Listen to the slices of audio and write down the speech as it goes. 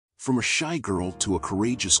From a shy girl to a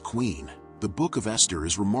courageous queen, the Book of Esther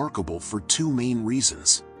is remarkable for two main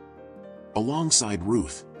reasons. Alongside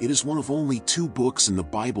Ruth, it is one of only two books in the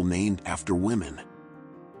Bible named after women.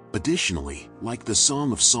 Additionally, like the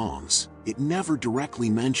Song of Songs, it never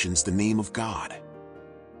directly mentions the name of God.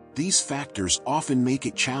 These factors often make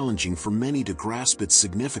it challenging for many to grasp its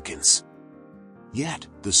significance. Yet,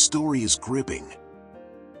 the story is gripping.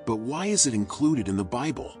 But why is it included in the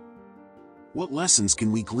Bible? What lessons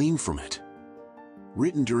can we glean from it?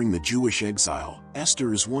 Written during the Jewish exile,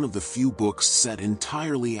 Esther is one of the few books set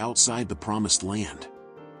entirely outside the Promised Land.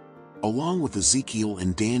 Along with Ezekiel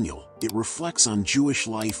and Daniel, it reflects on Jewish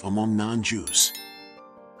life among non-Jews.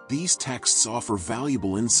 These texts offer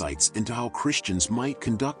valuable insights into how Christians might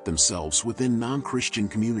conduct themselves within non-Christian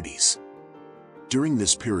communities. During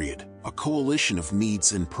this period, a coalition of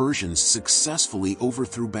Medes and Persians successfully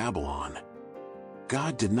overthrew Babylon.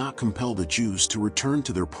 God did not compel the Jews to return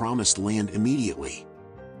to their promised land immediately.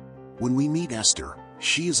 When we meet Esther,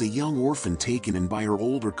 she is a young orphan taken in by her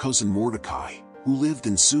older cousin Mordecai, who lived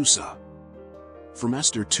in Susa. From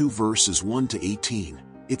Esther 2 verses 1 to 18,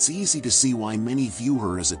 it's easy to see why many view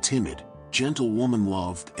her as a timid, gentle woman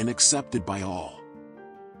loved and accepted by all.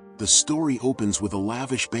 The story opens with a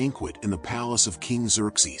lavish banquet in the palace of King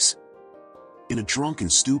Xerxes. In a drunken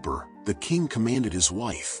stupor, the king commanded his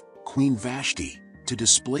wife, Queen Vashti, to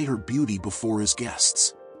display her beauty before his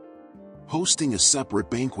guests. Hosting a separate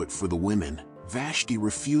banquet for the women, Vashti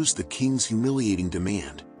refused the king's humiliating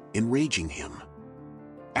demand, enraging him.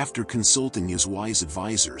 After consulting his wise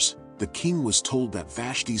advisors, the king was told that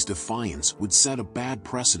Vashti's defiance would set a bad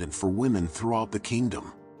precedent for women throughout the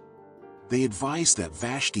kingdom. They advised that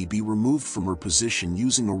Vashti be removed from her position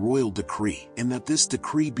using a royal decree and that this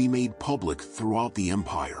decree be made public throughout the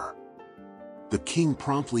empire. The king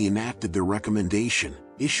promptly enacted their recommendation,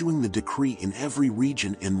 issuing the decree in every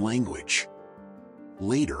region and language.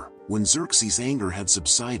 Later, when Xerxes' anger had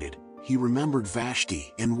subsided, he remembered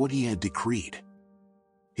Vashti and what he had decreed.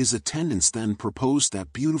 His attendants then proposed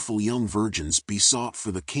that beautiful young virgins be sought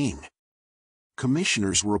for the king.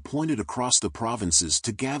 Commissioners were appointed across the provinces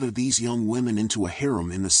to gather these young women into a harem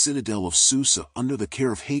in the citadel of Susa under the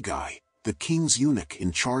care of Haggai, the king's eunuch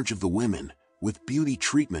in charge of the women, with beauty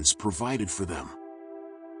treatments provided for them.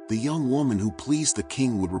 The young woman who pleased the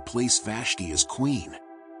king would replace Vashti as queen.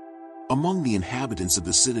 Among the inhabitants of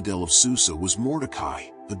the citadel of Susa was Mordecai,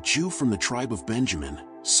 a Jew from the tribe of Benjamin,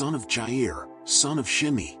 son of Jair, son of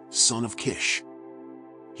Shimei, son of Kish.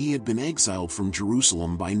 He had been exiled from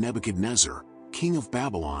Jerusalem by Nebuchadnezzar, king of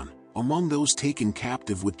Babylon, among those taken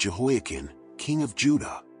captive with Jehoiakim, king of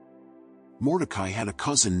Judah. Mordecai had a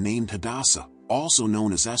cousin named Hadassah, also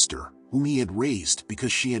known as Esther, whom he had raised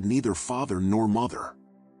because she had neither father nor mother.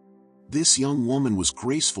 This young woman was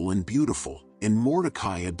graceful and beautiful, and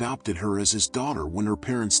Mordecai adopted her as his daughter when her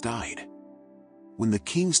parents died. When the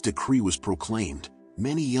king's decree was proclaimed,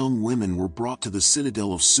 many young women were brought to the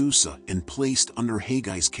citadel of Susa and placed under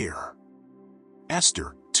Haggai's care.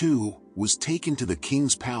 Esther, too, was taken to the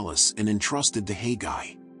king's palace and entrusted to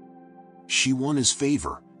Haggai. She won his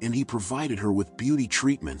favor, and he provided her with beauty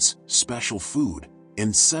treatments, special food,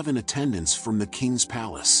 and 7 attendants from the king's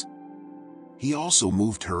palace. He also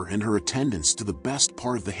moved her and her attendants to the best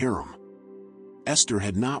part of the harem. Esther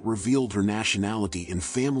had not revealed her nationality and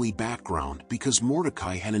family background because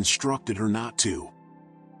Mordecai had instructed her not to.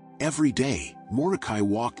 Every day, Mordecai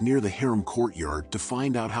walked near the harem courtyard to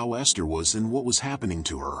find out how Esther was and what was happening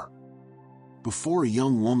to her. Before a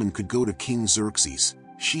young woman could go to King Xerxes,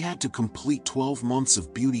 she had to complete 12 months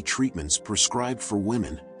of beauty treatments prescribed for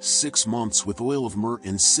women, 6 months with oil of myrrh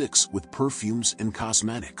and 6 with perfumes and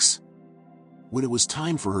cosmetics. When it was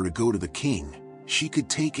time for her to go to the king, she could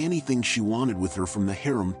take anything she wanted with her from the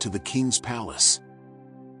harem to the king's palace.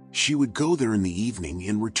 She would go there in the evening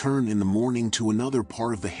and return in the morning to another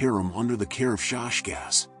part of the harem under the care of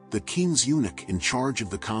Shashgaz, the king's eunuch in charge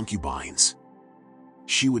of the concubines.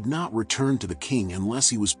 She would not return to the king unless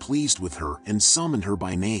he was pleased with her and summoned her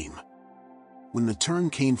by name. When the turn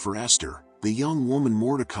came for Esther, the young woman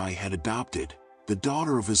Mordecai had adopted, the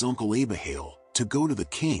daughter of his uncle Abihail, to go to the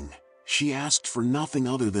king, she asked for nothing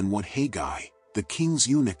other than what Haggai, the king's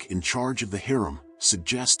eunuch in charge of the harem,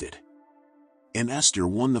 suggested. And Esther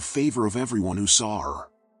won the favor of everyone who saw her.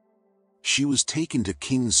 She was taken to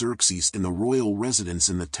King Xerxes in the royal residence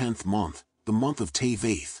in the 10th month, the month of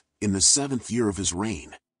Tevath, in the 7th year of his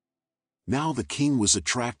reign. Now the king was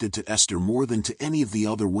attracted to Esther more than to any of the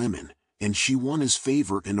other women, and she won his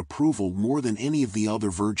favor and approval more than any of the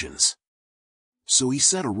other virgins. So he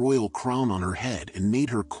set a royal crown on her head and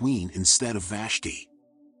made her queen instead of Vashti.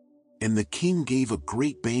 And the king gave a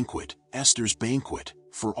great banquet, Esther's banquet,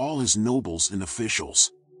 for all his nobles and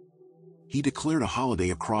officials. He declared a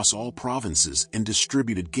holiday across all provinces and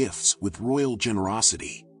distributed gifts with royal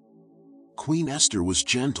generosity. Queen Esther was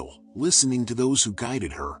gentle, listening to those who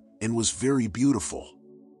guided her, and was very beautiful.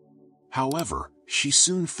 However, she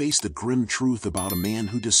soon faced the grim truth about a man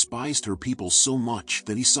who despised her people so much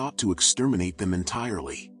that he sought to exterminate them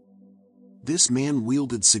entirely. This man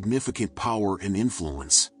wielded significant power and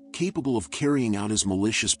influence, capable of carrying out his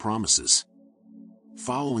malicious promises.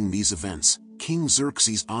 Following these events, King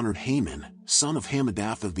Xerxes honored Haman, son of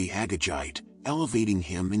Hammedatha the Agagite, elevating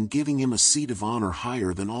him and giving him a seat of honor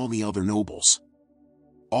higher than all the other nobles.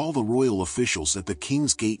 All the royal officials at the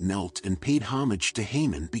king's gate knelt and paid homage to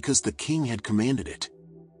Haman because the king had commanded it.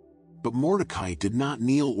 But Mordecai did not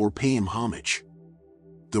kneel or pay him homage.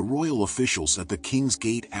 The royal officials at the king's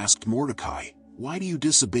gate asked Mordecai, "Why do you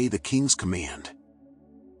disobey the king's command?"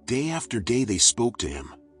 Day after day they spoke to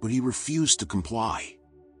him, but he refused to comply.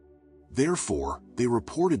 Therefore, they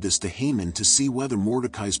reported this to Haman to see whether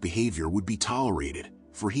Mordecai's behavior would be tolerated,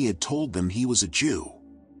 for he had told them he was a Jew.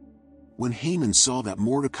 When Haman saw that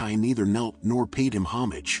Mordecai neither knelt nor paid him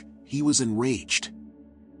homage, he was enraged.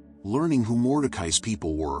 Learning who Mordecai's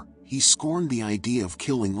people were, he scorned the idea of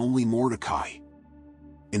killing only Mordecai.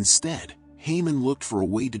 Instead, Haman looked for a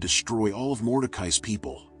way to destroy all of Mordecai's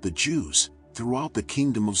people, the Jews, throughout the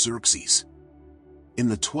kingdom of Xerxes. In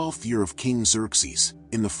the 12th year of King Xerxes,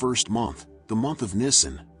 in the first month, the month of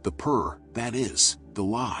Nisan, the pur, that is, the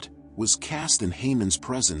lot, was cast in Haman's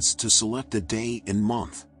presence to select a day and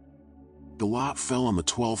month. The lot fell on the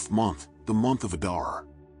 12th month, the month of Adar.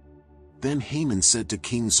 Then Haman said to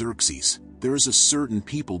King Xerxes, "There is a certain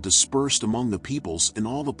people dispersed among the peoples in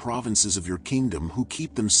all the provinces of your kingdom who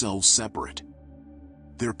keep themselves separate.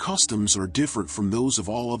 Their customs are different from those of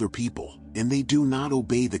all other people, and they do not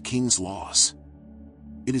obey the king's laws.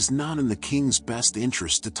 It is not in the king's best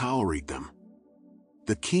interest to tolerate them."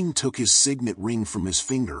 The king took his signet ring from his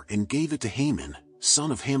finger and gave it to Haman,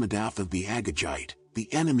 son of Hammedatha the Agagite,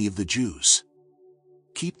 the enemy of the Jews.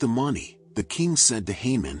 "Keep the money," the king said to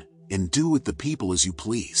Haman, "and do with the people as you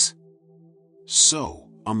please." So,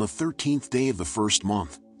 on the 13th day of the first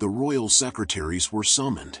month, the royal secretaries were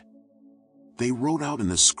summoned. They wrote out in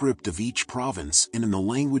the script of each province and in the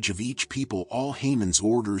language of each people all Haman's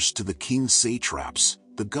orders to the king's satraps,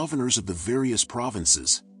 the governors of the various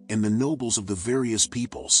provinces, and the nobles of the various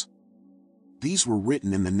peoples. These were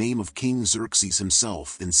written in the name of King Xerxes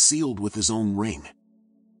himself and sealed with his own ring.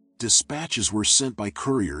 Dispatches were sent by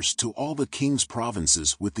couriers to all the king's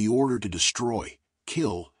provinces with the order to destroy,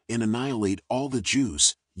 kill, and annihilate all the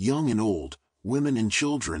Jews, young and old, women and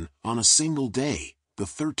children, on a single day, the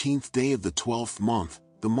 13th day of the 12th month,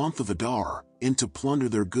 the month of Adar, and to plunder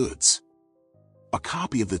their goods. A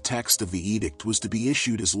copy of the text of the edict was to be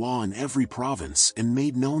issued as law in every province and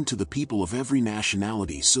made known to the people of every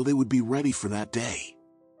nationality so they would be ready for that day.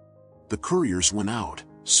 The couriers went out,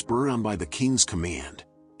 spurred on by the king's command,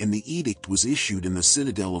 and the edict was issued in the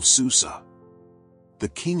citadel of Susa. The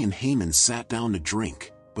king and Haman sat down to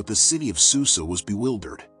drink, but the city of Susa was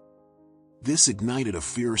bewildered. This ignited a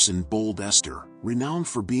fierce and bold Esther, renowned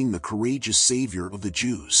for being the courageous savior of the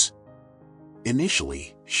Jews.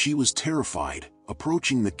 Initially, she was terrified.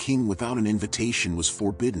 Approaching the king without an invitation was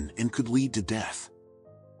forbidden and could lead to death.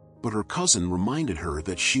 But her cousin reminded her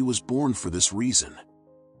that she was born for this reason.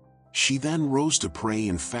 She then rose to pray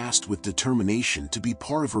and fast with determination to be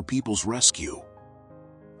part of her people's rescue.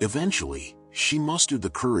 Eventually, she mustered the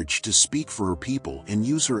courage to speak for her people and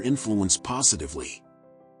use her influence positively.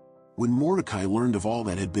 When Mordecai learned of all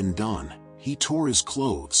that had been done, he tore his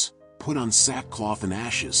clothes, put on sackcloth and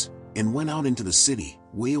ashes, and went out into the city,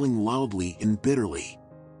 wailing loudly and bitterly.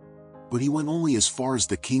 But he went only as far as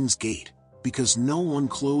the king's gate, because no one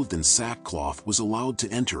clothed in sackcloth was allowed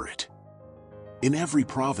to enter it. In every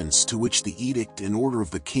province to which the edict and order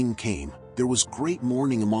of the king came, there was great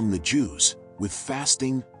mourning among the Jews, with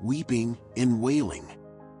fasting, weeping, and wailing.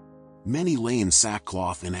 Many lay in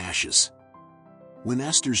sackcloth and ashes. When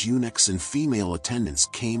Esther's eunuchs and female attendants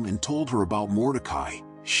came and told her about Mordecai,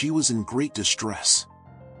 she was in great distress.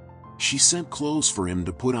 She sent clothes for him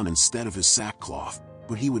to put on instead of his sackcloth,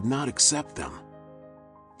 but he would not accept them.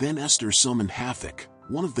 Then Esther summoned Hathach,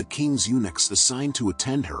 one of the king's eunuchs assigned to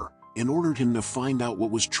attend her, and ordered him to find out what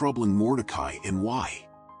was troubling Mordecai and why.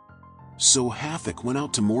 So Hathach went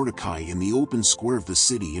out to Mordecai in the open square of the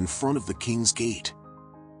city in front of the king's gate.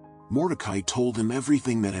 Mordecai told him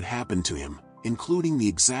everything that had happened to him, including the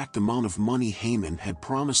exact amount of money Haman had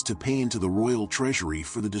promised to pay into the royal treasury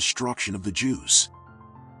for the destruction of the Jews.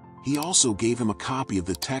 He also gave him a copy of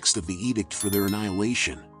the text of the edict for their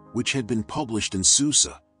annihilation, which had been published in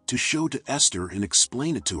Susa, to show to Esther and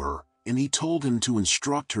explain it to her, and he told him to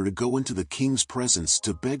instruct her to go into the king's presence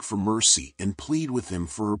to beg for mercy and plead with him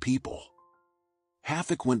for her people.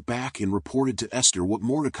 Hathach went back and reported to Esther what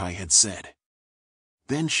Mordecai had said.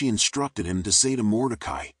 Then she instructed him to say to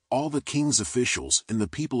Mordecai, "All the king's officials and the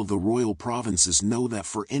people of the royal provinces know that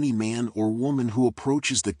for any man or woman who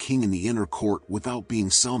approaches the king in the inner court without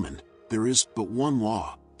being summoned, there is but one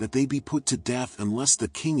law, that they be put to death unless the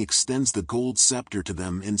king extends the gold scepter to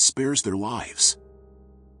them and spares their lives.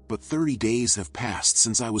 But 30 days have passed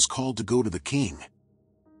since I was called to go to the king."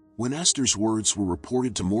 When Esther's words were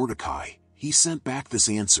reported to Mordecai, he sent back this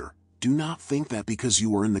answer, "Do not think that because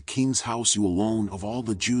you are in the king's house you alone of all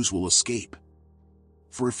the Jews will escape.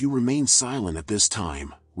 For if you remain silent at this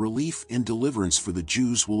time, relief and deliverance for the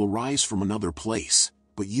Jews will arise from another place,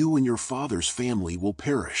 but you and your father's family will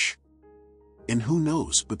perish. And who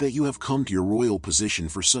knows but that you have come to your royal position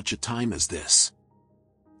for such a time as this?"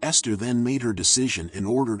 Esther then made her decision and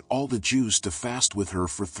ordered all the Jews to fast with her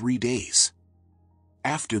for 3 days.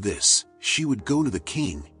 After this, she would go to the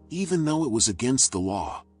king, even though it was against the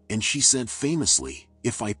law, and she said famously,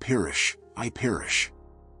 "If I perish, I perish."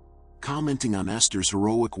 Commenting on Esther's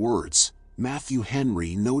heroic words, Matthew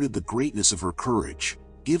Henry noted the greatness of her courage,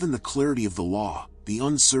 given the clarity of the law, the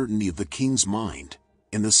uncertainty of the king's mind,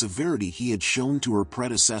 and the severity he had shown to her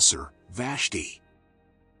predecessor, Vashti.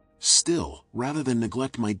 "Still, rather than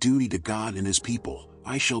neglect my duty to God and his people,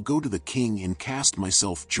 I shall go to the king and cast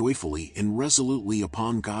myself joyfully and resolutely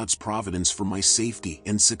upon God's providence for my safety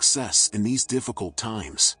and success in these difficult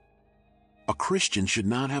times." A Christian should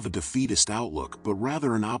not have a defeatist outlook but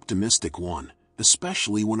rather an optimistic one,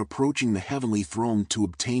 especially when approaching the heavenly throne to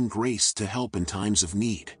obtain grace to help in times of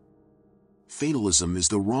need. Fatalism is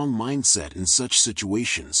the wrong mindset in such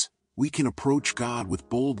situations. We can approach God with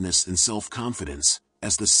boldness and self-confidence,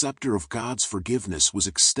 as the scepter of God's forgiveness was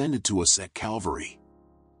extended to us at Calvary.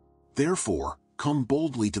 Therefore, come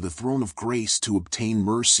boldly to the throne of grace to obtain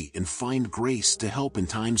mercy and find grace to help in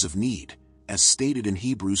times of need, as stated in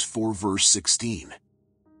Hebrews 4 verse 16.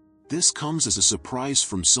 This comes as a surprise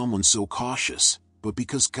from someone so cautious, but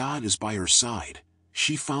because God is by her side,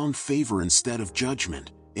 she found favor instead of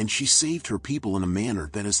judgment, and she saved her people in a manner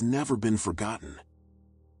that has never been forgotten.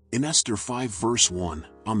 In Esther 5 verse 1,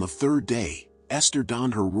 on the 3rd day, Esther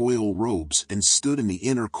donned her royal robes and stood in the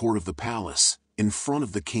inner court of the palace, in front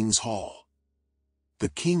of the king's hall. The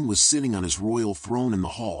king was sitting on his royal throne in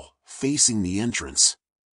the hall, facing the entrance.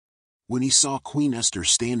 When he saw Queen Esther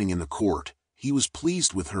standing in the court, he was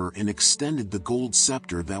pleased with her and extended the gold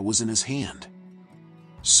scepter that was in his hand.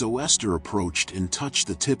 So Esther approached and touched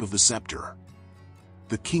the tip of the scepter.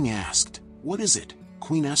 The king asked, "What is it,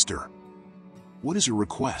 Queen Esther? What is your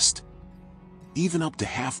request? Even up to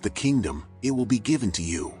half the kingdom, it will be given to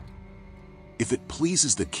you." "If it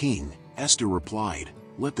pleases the king," Esther replied,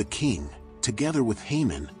 "let the king, together with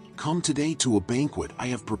Haman, come today to a banquet I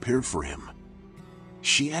have prepared for him."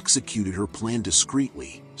 She executed her plan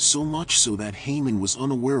discreetly, so much so that Haman was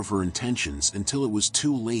unaware of her intentions until it was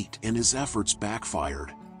too late and his efforts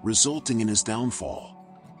backfired, resulting in his downfall.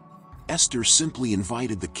 Esther simply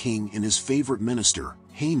invited the king and his favorite minister,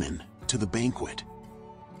 Haman, to the banquet.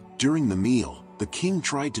 During the meal, the king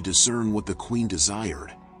tried to discern what the queen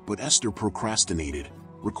desired, but Esther procrastinated,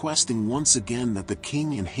 requesting once again that the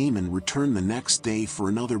king and Haman return the next day for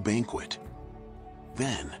another banquet.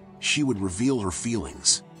 Then, she would reveal her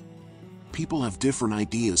feelings. People have different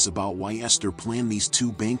ideas about why Esther planned these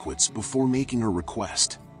 2 banquets before making her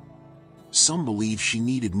request. Some believe she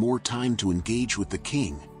needed more time to engage with the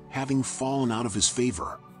king, having fallen out of his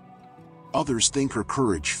favor. Others think her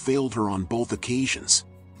courage failed her on both occasions.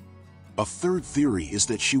 A third theory is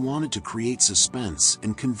that she wanted to create suspense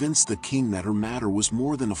and convince the king that her matter was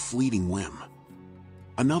more than a fleeting whim.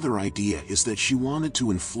 Another idea is that she wanted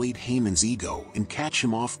to inflate Haman's ego and catch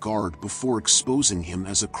him off guard before exposing him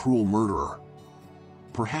as a cruel murderer.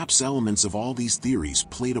 Perhaps elements of all these theories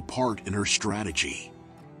played a part in her strategy.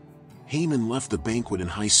 Haman left the banquet in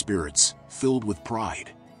high spirits, filled with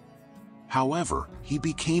pride. However, he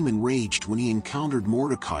became enraged when he encountered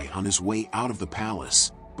Mordecai on his way out of the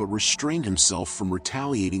palace, but restrained himself from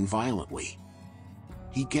retaliating violently.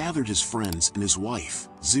 He gathered his friends and his wife,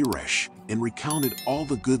 Zeresh, and recounted all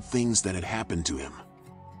the good things that had happened to him.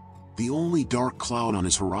 The only dark cloud on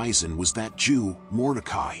his horizon was that Jew,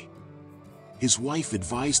 Mordecai. His wife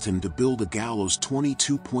advised him to build a gallows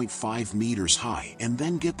 22.5 meters high and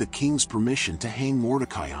then get the king's permission to hang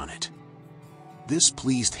Mordecai on it. This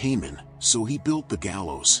pleased Haman, so he built the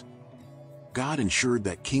gallows. God ensured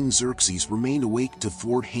that King Xerxes remained awake to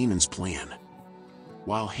thwart Haman's plan.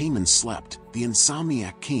 While Haman slept, the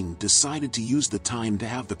insomniac king decided to use the time to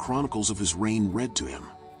have the chronicles of his reign read to him.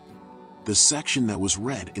 The section that was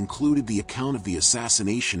read included the account of the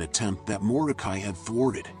assassination attempt that Mordecai had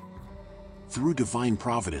thwarted. Through divine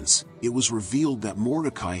providence, it was revealed that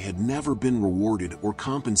Mordecai had never been rewarded or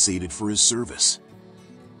compensated for his service.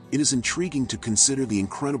 It is intriguing to consider the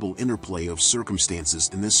incredible interplay of circumstances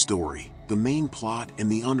in this story, the main plot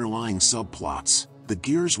and the underlying subplots, the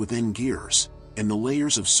gears within gears, and the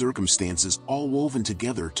layers of circumstances all woven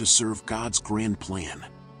together to serve God's grand plan.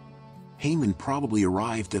 Haman probably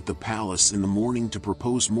arrived at the palace in the morning to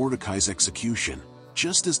propose Mordecai's execution,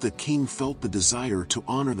 just as the king felt the desire to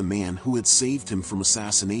honor the man who had saved him from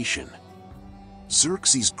assassination.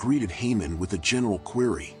 Xerxes greeted Haman with a general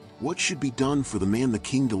query: what should be done for the man the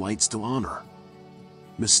king delights to honor?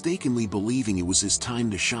 Mistakenly believing it was his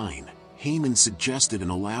time to shine, Haman suggested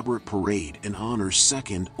an elaborate parade and honors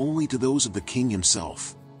second only to those of the king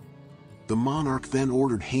himself. The monarch then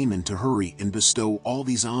ordered Haman to hurry and bestow all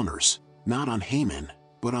these honors, not on Haman,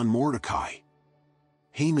 but on Mordecai.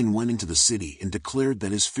 Haman went into the city and declared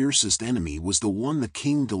that his fiercest enemy was the one the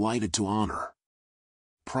king delighted to honor.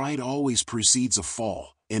 Pride always precedes a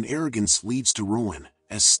fall, and arrogance leads to ruin,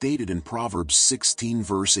 as stated in Proverbs 16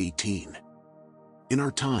 verse 18. In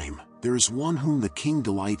our time, there is one whom the king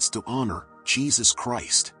delights to honor, Jesus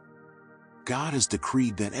Christ. God has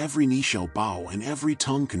decreed that every knee shall bow and every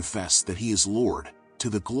tongue confess that he is Lord, to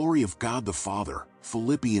the glory of God the Father,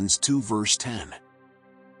 Philippians 2 verse 10.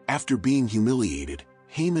 After being humiliated,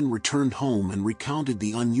 Haman returned home and recounted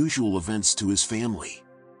the unusual events to his family.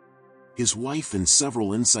 His wife and several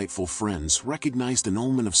insightful friends recognized an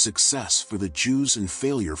omen of success for the Jews and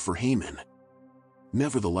failure for Haman.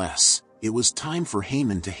 Nevertheless, it was time for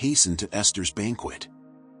Haman to hasten to Esther's banquet.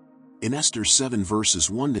 In Esther 7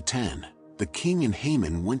 verses 1 to 10, the king and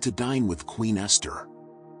Haman went to dine with Queen Esther.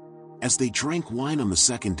 As they drank wine on the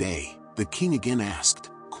second day, the king again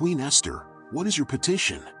asked, "Queen Esther, what is your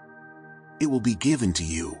petition?" "It will be given to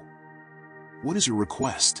you." "What is your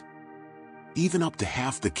request?" "Even up to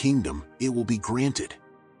half the kingdom, it will be granted."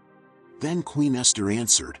 Then Queen Esther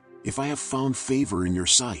answered, "If I have found favor in your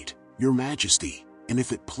sight, your majesty, and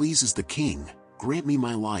if it pleases the king, grant me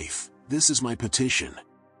my life, this is my petition.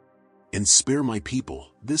 And spare my people,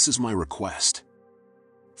 this is my request.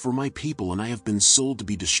 For my people and I have been sold to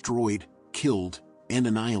be destroyed, killed, and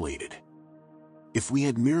annihilated. If we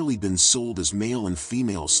had merely been sold as male and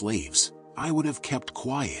female slaves, I would have kept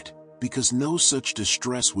quiet, because no such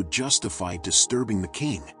distress would justify disturbing the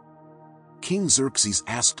king." King Xerxes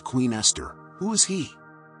asked Queen Esther, "Who is he?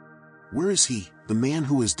 Where is he, the man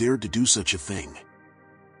who has dared to do such a thing?"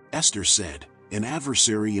 Esther said, "An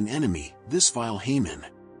adversary and enemy, this vile Haman."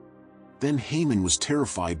 Then Haman was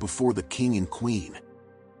terrified before the king and queen.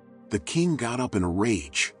 The king got up in a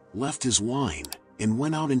rage, left his wine, and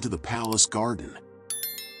went out into the palace garden.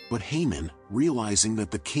 But Haman, realizing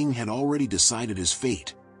that the king had already decided his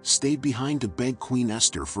fate, stayed behind to beg Queen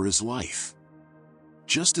Esther for his life.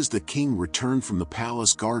 Just as the king returned from the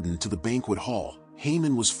palace garden to the banquet hall,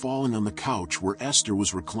 Haman was fallen on the couch where Esther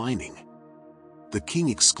was reclining. The king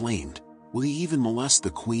exclaimed, "Will he even molest the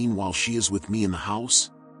queen while she is with me in the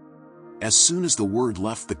house?" As soon as the word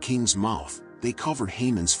left the king's mouth, they covered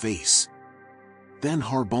Haman's face. Then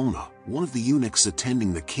Harbona, one of the eunuchs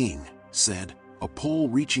attending the king, said, "A pole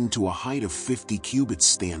reaching to a height of 50 cubits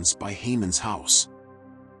stands by Haman's house.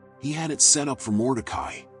 He had it set up for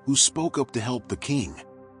Mordecai, who spoke up to help the king."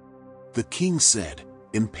 The king said,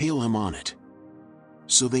 "Impale him on it."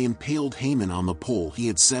 So they impaled Haman on the pole he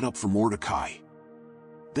had set up for Mordecai.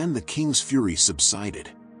 Then the king's fury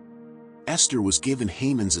subsided. Esther was given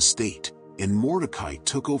Haman's estate, and Mordecai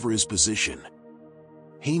took over his position.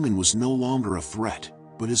 Haman was no longer a threat,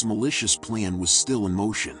 but his malicious plan was still in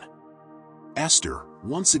motion. Esther,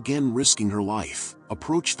 once again risking her life,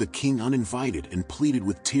 approached the king uninvited and pleaded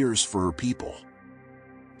with tears for her people.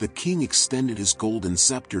 The king extended his golden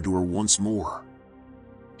scepter to her once more.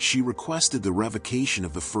 She requested the revocation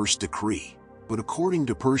of the first decree, but according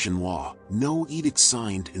to Persian law, no edict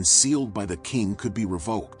signed and sealed by the king could be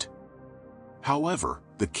revoked. However,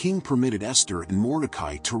 the king permitted Esther and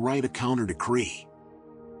Mordecai to write a counter-decree.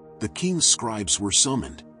 The king's scribes were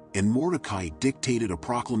summoned, and Mordecai dictated a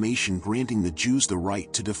proclamation granting the Jews the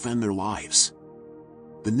right to defend their lives.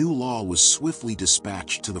 The new law was swiftly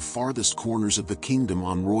dispatched to the farthest corners of the kingdom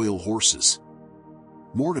on royal horses.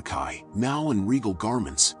 Mordecai, now in regal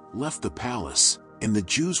garments, left the palace, and the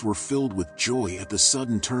Jews were filled with joy at the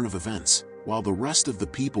sudden turn of events, while the rest of the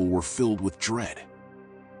people were filled with dread.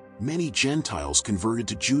 Many Gentiles converted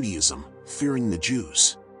to Judaism, fearing the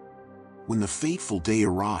Jews. When the fateful day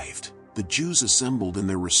arrived, the Jews assembled in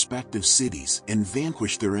their respective cities and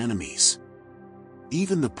vanquished their enemies.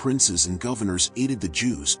 Even the princes and governors aided the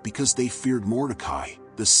Jews because they feared Mordecai,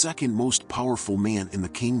 the second most powerful man in the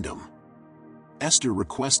kingdom. Esther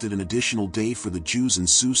requested an additional day for the Jews in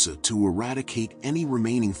Susa to eradicate any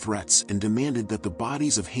remaining threats and demanded that the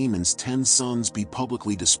bodies of Haman's 10 sons be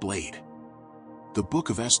publicly displayed. The Book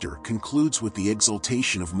of Esther concludes with the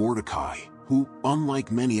exaltation of Mordecai, who,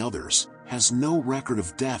 unlike many others, has no record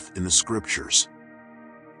of death in the scriptures.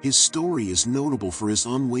 His story is notable for his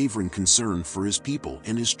unwavering concern for his people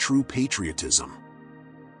and his true patriotism.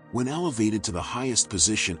 When elevated to the highest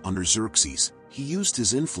position under Xerxes, he used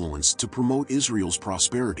his influence to promote Israel's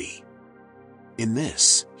prosperity. In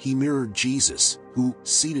this, he mirrored Jesus, who,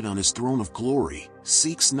 seated on his throne of glory,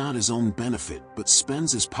 seeks not his own benefit but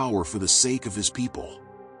spends his power for the sake of his people.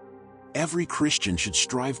 Every Christian should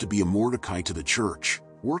strive to be a Mordecai to the church,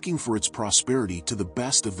 working for its prosperity to the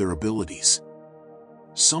best of their abilities.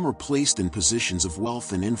 Some are placed in positions of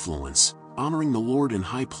wealth and influence, honoring the Lord in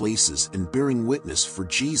high places and bearing witness for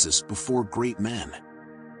Jesus before great men.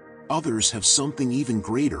 Others have something even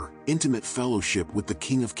greater, intimate fellowship with the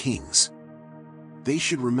King of Kings. They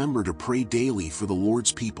should remember to pray daily for the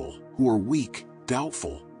Lord's people, who are weak,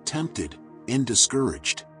 doubtful, tempted, and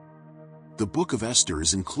discouraged. The Book of Esther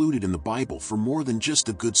is included in the Bible for more than just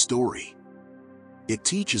a good story. It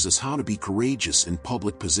teaches us how to be courageous in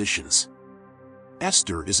public positions.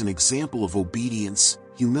 Esther is an example of obedience,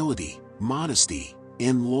 humility, modesty,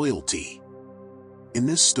 and loyalty. In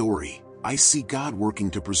this story, I see God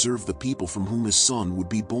working to preserve the people from whom his son would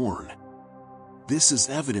be born. This is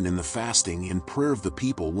evident in the fasting and prayer of the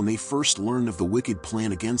people when they first learned of the wicked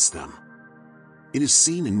plan against them. It is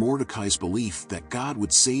seen in Mordecai's belief that God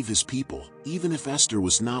would save his people, even if Esther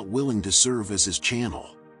was not willing to serve as his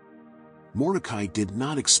channel. Mordecai did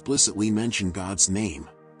not explicitly mention God's name,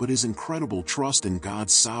 but his incredible trust in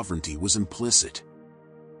God's sovereignty was implicit.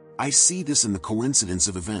 I see this in the coincidence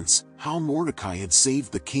of events, how Mordecai had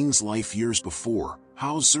saved the king's life years before,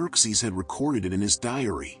 how Xerxes had recorded it in his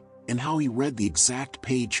diary, and how he read the exact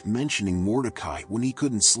page mentioning Mordecai when he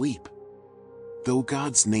couldn't sleep. Though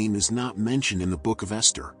God's name is not mentioned in the Book of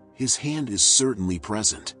Esther, his hand is certainly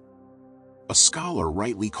present. A scholar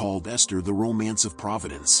rightly called Esther the romance of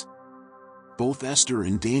providence. Both Esther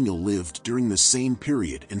and Daniel lived during the same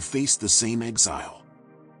period and faced the same exile.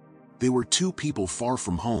 They were two people far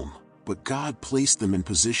from home, but God placed them in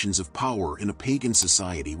positions of power in a pagan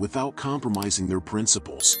society without compromising their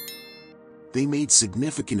principles. They made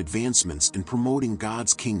significant advancements in promoting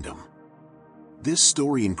God's kingdom. This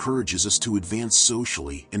story encourages us to advance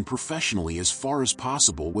socially and professionally as far as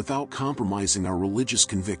possible without compromising our religious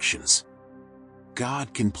convictions.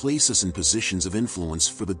 God can place us in positions of influence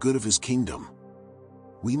for the good of his kingdom.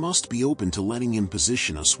 We must be open to letting him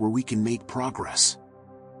position us where we can make progress.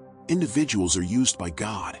 Individuals are used by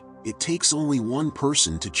God. It takes only one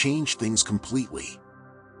person to change things completely.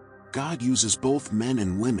 God uses both men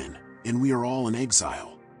and women, and we are all in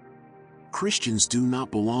exile. Christians do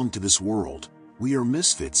not belong to this world. We are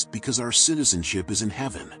misfits because our citizenship is in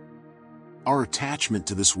heaven. Our attachment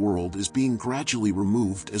to this world is being gradually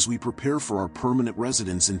removed as we prepare for our permanent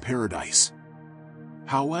residence in paradise.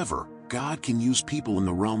 However, God can use people in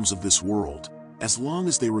the realms of this world, as long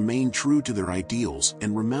as they remain true to their ideals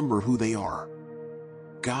and remember who they are.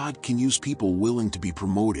 God can use people willing to be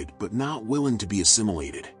promoted but not willing to be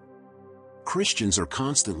assimilated. Christians are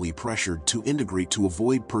constantly pressured to integrate to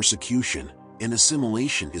avoid persecution, and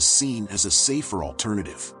assimilation is seen as a safer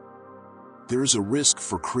alternative. There is a risk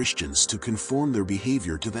for Christians to conform their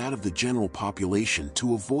behavior to that of the general population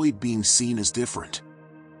to avoid being seen as different.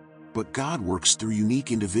 But God works through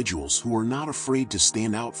unique individuals who are not afraid to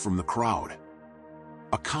stand out from the crowd.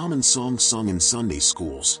 A common song sung in Sunday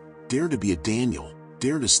schools, "Dare to be a Daniel,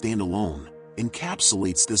 dare to stand alone,"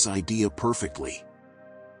 encapsulates this idea perfectly.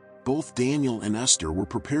 Both Daniel and Esther were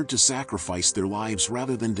prepared to sacrifice their lives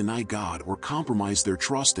rather than deny God or compromise their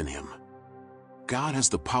trust in him. God has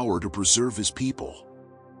the power to preserve his people.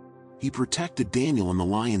 He protected Daniel in the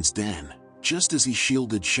lion's den, just as he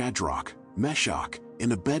shielded Shadrach, Meshach,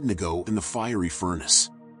 and Abednego in the fiery furnace.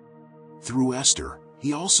 Through Esther,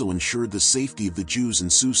 he also ensured the safety of the Jews in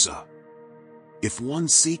Susa. If one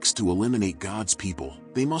seeks to eliminate God's people,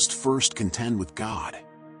 they must first contend with God.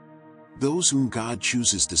 Those whom God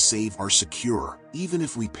chooses to save are secure. Even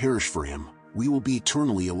if we perish for him, we will be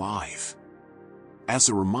eternally alive. As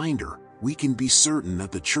a reminder, we can be certain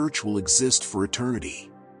that the church will exist for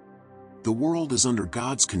eternity. The world is under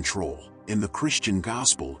God's control, and the Christian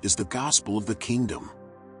gospel is the gospel of the kingdom.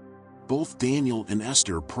 Both Daniel and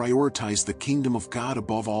Esther prioritized the kingdom of God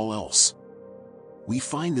above all else. We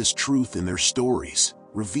find this truth in their stories,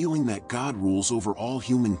 revealing that God rules over all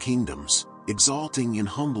human kingdoms, exalting and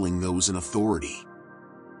humbling those in authority.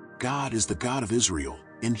 God is the God of Israel,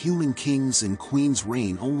 and human kings and queens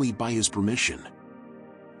reign only by his permission.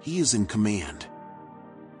 He is in command.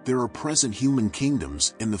 There are present human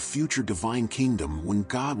kingdoms and the future divine kingdom when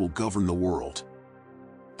God will govern the world.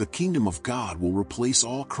 The kingdom of God will replace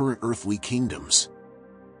all current earthly kingdoms.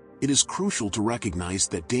 It is crucial to recognize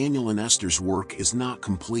that Daniel and Esther's work is not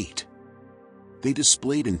complete. They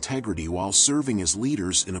displayed integrity while serving as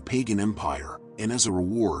leaders in a pagan empire, and as a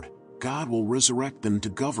reward, God will resurrect them to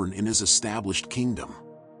govern in his established kingdom.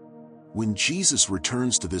 When Jesus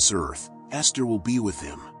returns to this earth, Esther will be with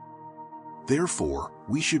him. Therefore,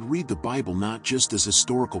 we should read the Bible not just as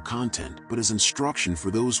historical content but as instruction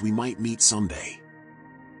for those we might meet someday.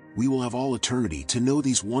 We will have all eternity to know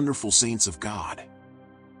these wonderful saints of God.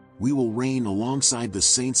 We will reign alongside the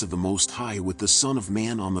saints of the Most High with the Son of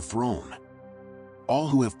Man on the throne. All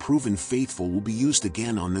who have proven faithful will be used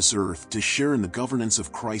again on this earth to share in the governance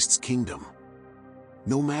of Christ's kingdom.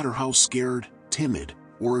 No matter how scared, timid,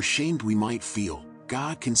 or ashamed we might feel,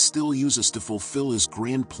 God can still use us to fulfill his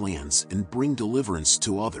grand plans and bring deliverance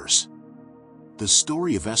to others. The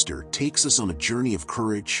story of Esther takes us on a journey of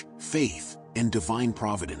courage, faith, and divine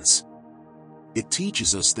providence. It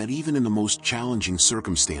teaches us that even in the most challenging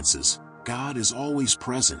circumstances, God is always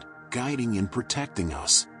present, guiding and protecting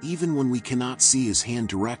us, even when we cannot see his hand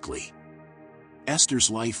directly. Esther's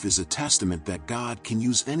life is a testament that God can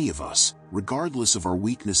use any of us, regardless of our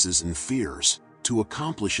weaknesses and fears, to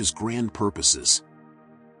accomplish his grand purposes.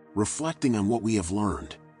 Reflecting on what we have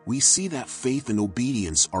learned, we see that faith and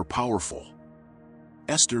obedience are powerful.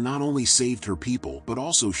 Esther not only saved her people but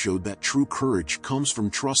also showed that true courage comes from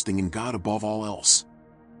trusting in God above all else.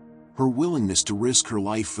 Her willingness to risk her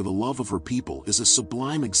life for the love of her people is a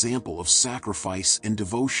sublime example of sacrifice and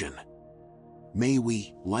devotion. May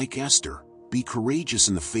we, like Esther, be courageous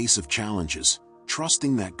in the face of challenges,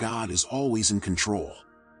 trusting that God is always in control.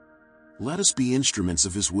 Let us be instruments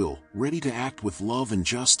of his will, ready to act with love and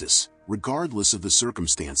justice, regardless of the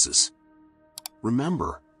circumstances.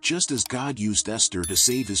 Remember, just as God used Esther to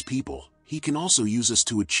save his people, he can also use us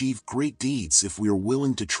to achieve great deeds if we are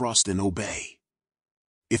willing to trust and obey.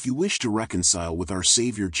 If you wish to reconcile with our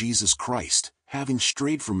Savior Jesus Christ, having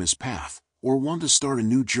strayed from his path, or want to start a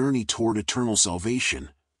new journey toward eternal salvation,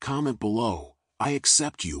 comment below, "I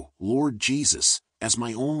accept you, Lord Jesus, as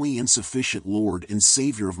my only and sufficient Lord and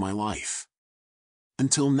Savior of my life."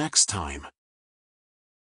 Until next time.